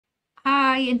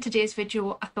Hi, in today's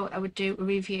video I thought I would do a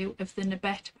review of the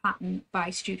Nabette pattern by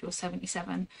Studio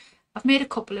 77. I've made a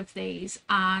couple of these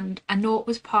and I know it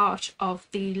was part of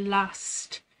the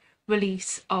last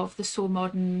release of the So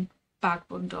Modern bag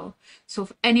bundle. So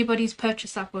if anybody's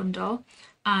purchased that bundle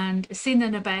and has seen the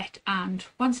Nabette and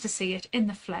wants to see it in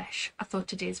the flesh, I thought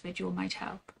today's video might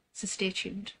help. So stay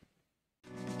tuned.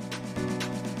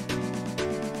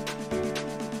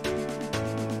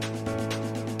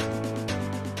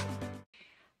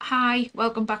 Hi,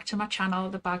 welcome back to my channel,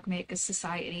 The Bag Makers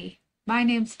Society. My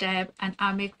name's Deb and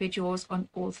I make videos on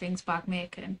all things bag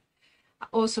making. I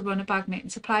also run a bag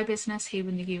making supply business here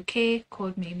in the UK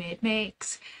called Me Made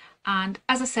Makes, and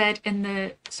as I said in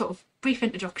the sort of brief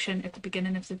introduction at the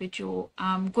beginning of the video,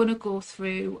 I'm going to go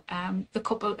through the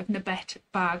couple of Nabette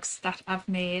bags that I've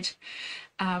made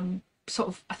I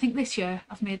think this year.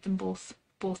 I've made them both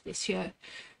this year.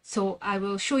 So I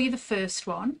will show you the first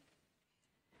one.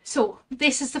 So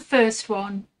this is the first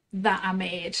one that I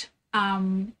made.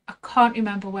 I can't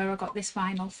remember where I got this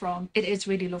vinyl from. It is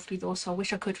really lovely though, so I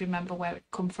wish I could remember where it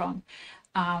come from,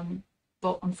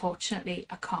 but unfortunately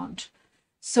I can't.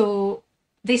 So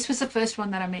this was the first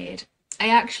one that I made. I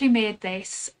actually made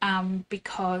this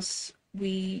because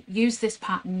we used this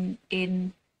pattern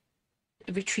in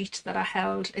a retreat that I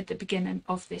held at the beginning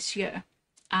of this year,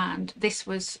 and this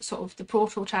was sort of the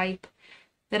prototype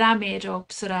that I made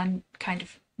up so that I kind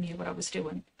of knew what I was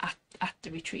doing at the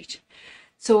retreat.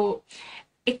 So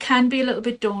it can be a little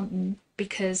bit daunting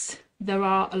because there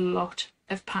are a lot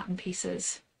of pattern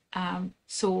pieces,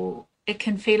 so it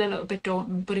can feel a little bit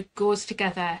daunting, but it goes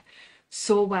together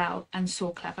so well and so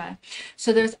clever.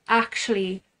 So there's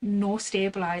actually no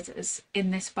stabilizers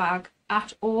in this bag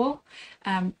at all.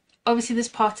 Obviously there's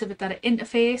parts of it that are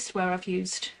interfaced where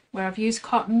I've used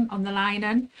cotton on the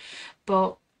lining,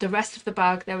 but the rest of the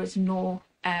bag there is no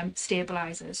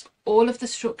stabilizers. All of the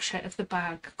structure of the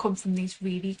bag come from these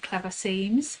really clever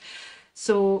seams.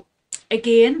 So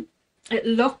again, it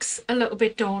looks a little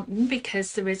bit daunting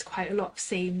because there is quite a lot of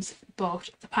seams,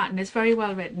 but the pattern is very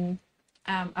well written.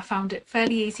 I found it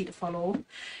fairly easy to follow,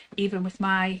 even with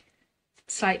my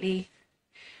slightly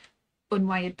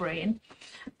unwired brain.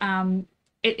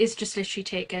 It is just literally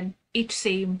taking each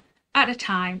seam at a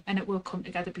time and it will come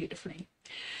together beautifully.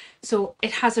 So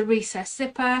it has a recessed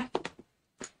zipper,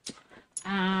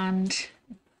 and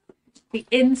the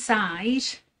inside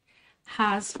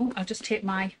has, oh, I'll just take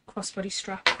my crossbody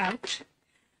strap out.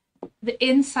 The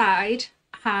inside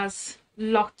has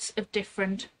lots of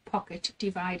different pocket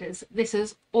dividers. This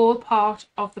is all part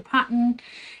of the pattern,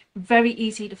 very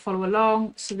easy to follow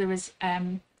along. So there is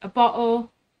a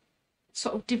bottle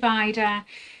sort of divider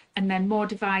and then more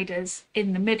dividers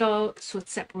in the middle, so it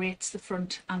separates the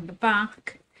front and the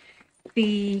back.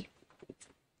 The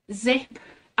zip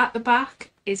at the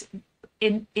back is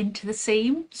into the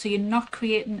seam, so you're not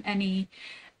creating any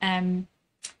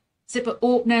zipper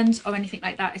openings or anything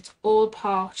like that. It's all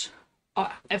part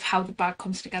of how the bag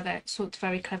comes together, so it's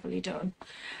very cleverly done.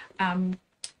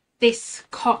 This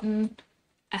cotton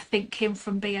I think came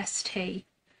from BST,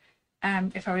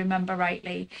 if I remember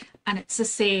rightly, and it's the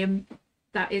same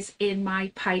that is in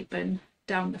my piping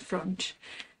down the front.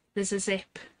 There's a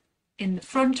zip in the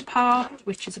front part,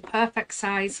 which is a perfect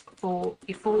size for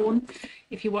your phone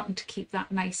if you want to keep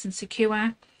that nice and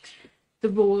secure. The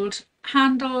rolled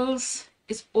handles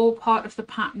is all part of the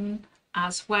pattern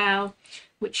as well,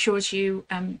 which shows you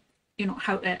you know,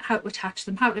 how to attach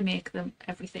them, how to make them,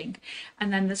 everything.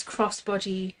 And then there's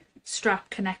crossbody strap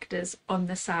connectors on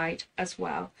the side as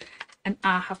well, and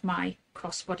I have my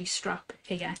crossbody strap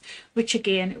here, which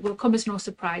again, it will come as no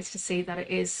surprise to see that it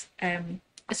is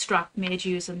a strap made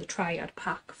using the triad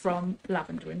pack from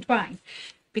Lavender and Twine,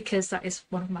 because that is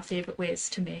one of my favourite ways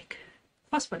to make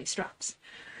crossbody straps.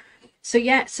 So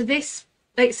yeah, so this,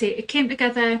 like I say, it came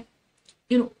together,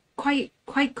 you know, quite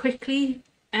quickly.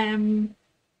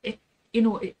 It, you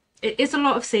know, it is a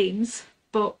lot of seams,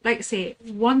 but like I say,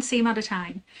 one seam at a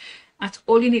time. That's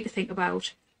all you need to think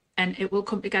about, and it will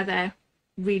come together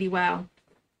really well.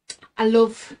 I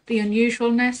love the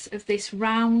unusualness of this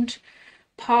round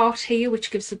part here, which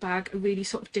gives the bag a really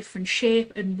sort of different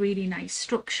shape and really nice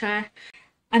structure.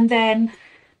 And then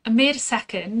I made a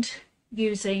second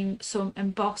using some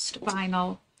embossed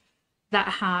vinyl that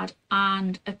I had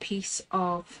and a piece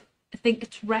of, I think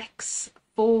it's Rex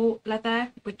 4 leather,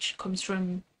 which comes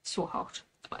from So Hot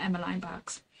or Emmeline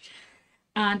bags.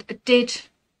 And I did,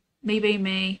 maybe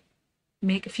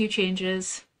make a few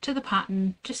changes to the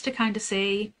pattern just to kind of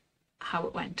see how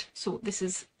it went. So this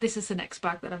is the next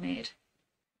bag that I made.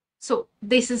 So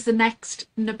this is the next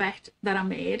Nabette that I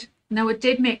made. Now I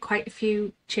did make quite a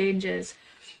few changes.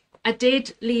 I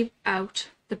did leave out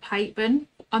the piping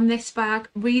on this bag.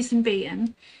 Reason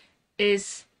being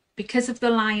is because of the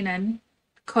lining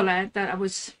colour that I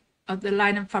was, of the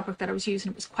lining fabric that I was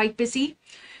using, it was quite busy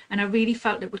and I really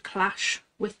felt it would clash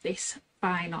with this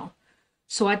vinyl.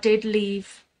 So I did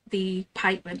leave the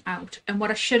piping out, and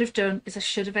what I should have done is I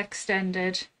should have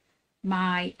extended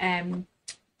my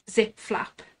zip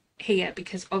flap here,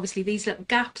 because obviously these little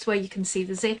gaps where you can see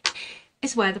the zip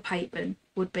is where the piping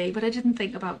would be, but I didn't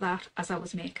think about that as I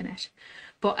was making it.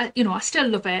 But you know, I still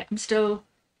love it, I'm still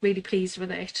really pleased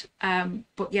with it,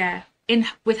 but yeah,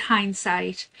 with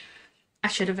hindsight I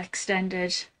should have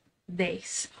extended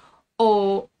this,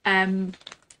 or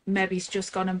maybe it's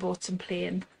just gone and bought some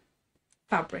plain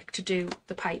fabric to do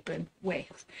the piping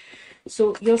with.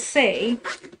 So you'll see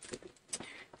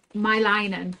my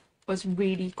lining was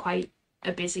really quite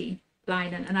a busy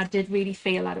lining, and I did really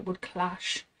feel that it would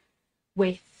clash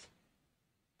with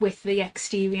the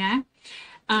exterior,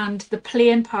 and the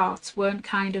plain parts weren't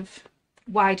kind of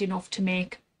wide enough to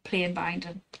make plain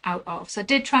binding out of. So I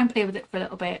did try and play with it for a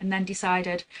little bit and then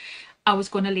decided I was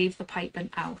going to leave the piping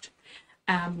out.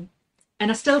 And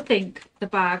I still think the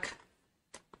bag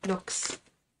looks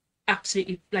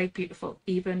absolutely like beautiful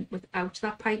even without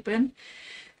that piping.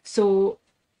 So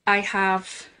I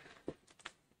have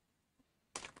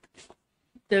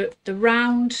the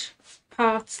round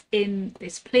parts in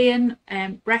this plain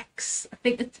Rex. I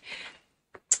think it's,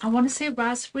 I want to say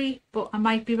raspberry, but I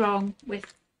might be wrong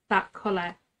with that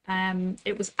colour.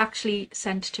 It was actually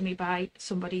sent to me by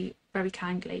somebody very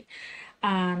kindly,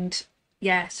 and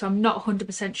yeah, so I'm not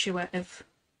 100% sure of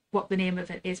what the name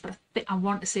of it is, but I think I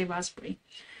want to say raspberry.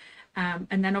 And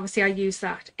then obviously I use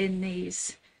that in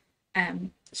these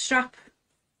strap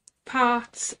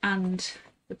parts and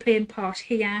the plain part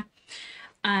here,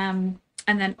 and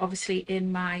then obviously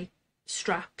in my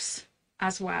straps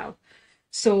as well.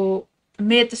 So I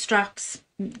made the straps,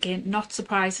 again not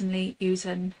surprisingly,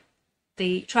 using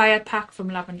the triad pack from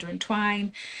Lavender and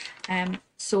Twine.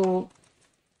 So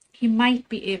you might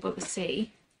be able to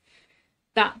see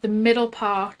that the middle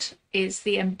part is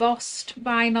the embossed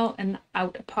vinyl and the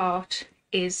outer part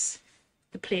is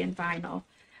the plain vinyl.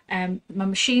 My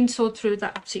machine sewed through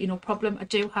that absolutely no problem. I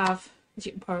do have, as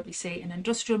you can probably see, an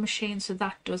industrial machine, so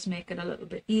that does make it a little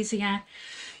bit easier.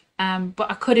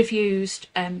 But I could have used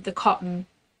the cotton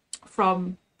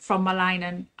from my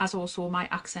lining as also my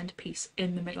accent piece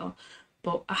in the middle,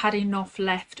 but I had enough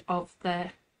left of the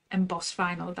embossed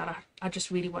vinyl that I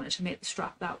just really wanted to make the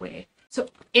strap that way. So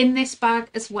in this bag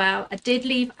as well, I did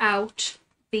leave out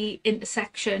the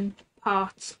intersection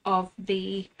parts of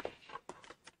the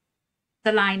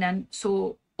lining,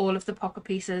 so all of the pocket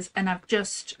pieces, and I've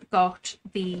just got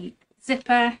the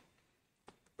zipper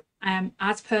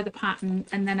as per the pattern,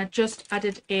 and then I just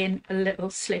added in a little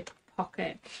slip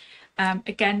pocket.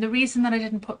 Again, the reason that I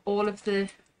didn't put all of the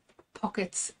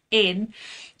pockets in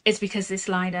is because this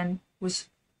lining was,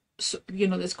 you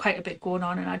know, there's quite a bit going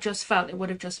on, and I just felt it would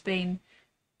have just been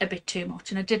a bit too much,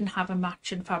 and I didn't have a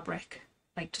matching fabric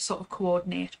like to sort of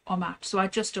coordinate or match, so I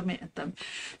just omitted them.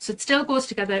 So it still goes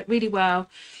together really well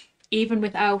even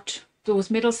without those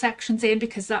middle sections in,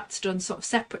 because that's done sort of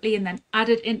separately and then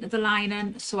added into the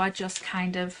lining, so I just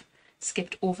kind of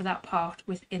skipped over that part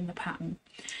within the pattern.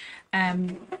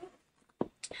 I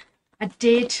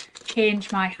did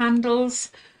change my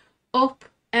handles up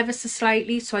ever so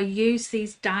slightly, so I used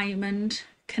these diamond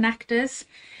connectors,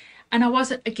 and I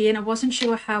wasn't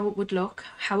sure how it would look,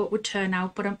 how it would turn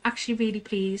out, but I'm actually really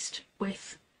pleased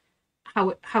with how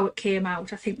it came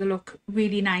out. I think they look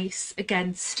really nice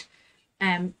against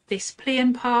this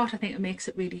plain part. I think it makes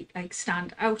it really like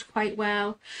stand out quite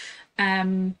well.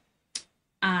 And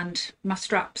my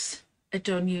straps are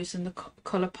done using the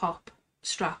Colour Pop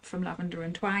strap from Lavender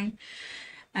and Twine.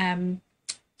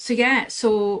 So yeah,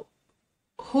 so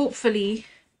hopefully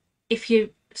if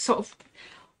you sort of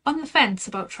on the fence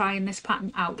about trying this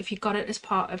pattern out, if you got it as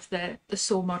part of the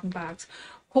Sew Modern bags,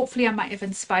 hopefully I might have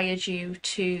inspired you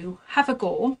to have a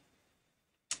go.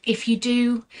 If you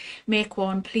do make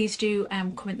one, please do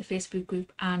come in the Facebook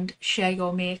group and share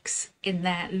your makes in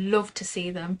there. Love to see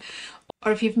them.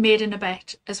 Or if you've made a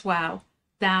Nabette as well,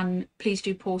 then please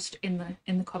do post in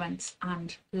the comments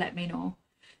and let me know.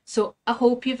 So I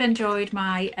hope you've enjoyed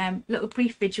my little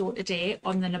brief video today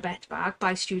on the Nabette bag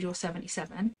by Studio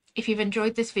 77. If you've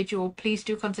enjoyed this video, please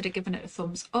do consider giving it a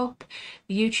thumbs up.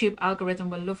 The YouTube algorithm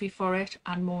will love you for it,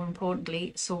 and more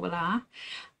importantly, so will I.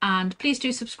 And please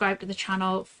do subscribe to the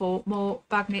channel for more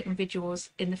bag making videos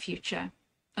in the future.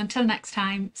 Until next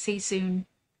time, see you soon.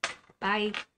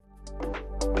 Bye.